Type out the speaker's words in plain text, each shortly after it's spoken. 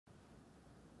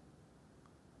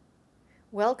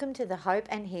Welcome to the Hope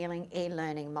and Healing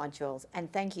e-learning modules, and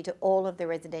thank you to all of the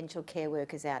residential care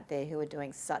workers out there who are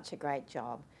doing such a great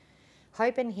job.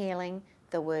 Hope and Healing,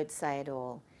 the words say it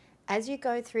all. As you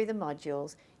go through the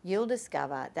modules, you'll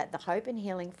discover that the Hope and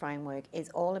Healing framework is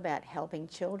all about helping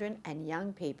children and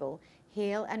young people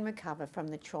heal and recover from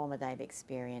the trauma they've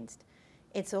experienced.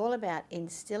 It's all about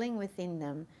instilling within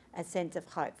them a sense of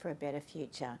hope for a better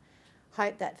future.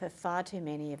 Hope that for far too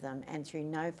many of them, and through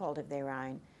no fault of their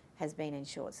own, has been in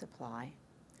short supply.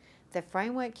 The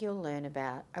framework you'll learn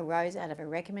about arose out of a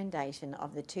recommendation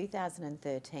of the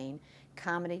 2013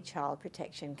 Carmody Child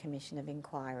Protection Commission of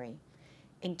Inquiry.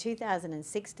 In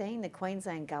 2016, the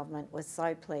Queensland Government was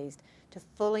so pleased to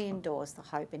fully endorse the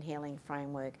Hope and Healing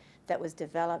framework that was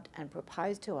developed and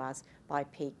proposed to us by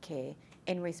Peak Care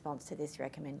in response to this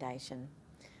recommendation.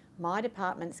 My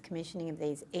department's commissioning of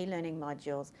these e-learning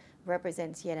modules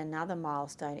represents yet another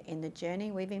milestone in the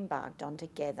journey we've embarked on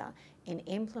together in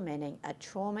implementing a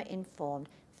trauma-informed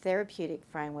therapeutic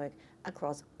framework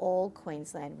across all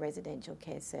Queensland residential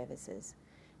care services.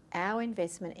 Our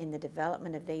investment in the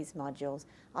development of these modules,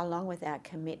 along with our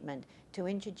commitment to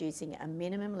introducing a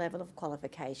minimum level of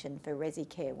qualification for Resi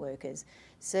care workers,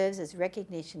 serves as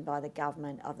recognition by the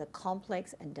government of the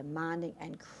complex and demanding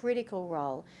and critical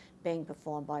role being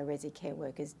performed by Resi care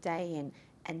workers day in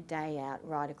and day out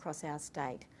right across our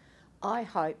state. I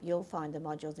hope you'll find the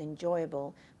modules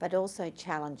enjoyable but also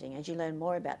challenging as you learn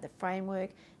more about the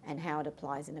framework and how it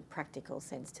applies in a practical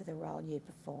sense to the role you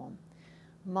perform.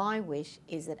 My wish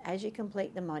is that as you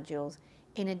complete the modules,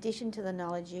 in addition to the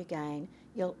knowledge you gain,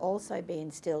 you'll also be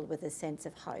instilled with a sense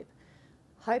of hope.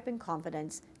 Hope and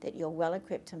confidence that you're well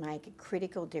equipped to make a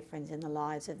critical difference in the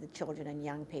lives of the children and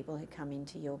young people who come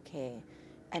into your care,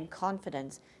 and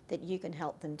confidence that you can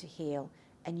help them to heal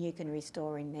and you can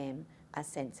restore in them a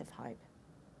sense of hope.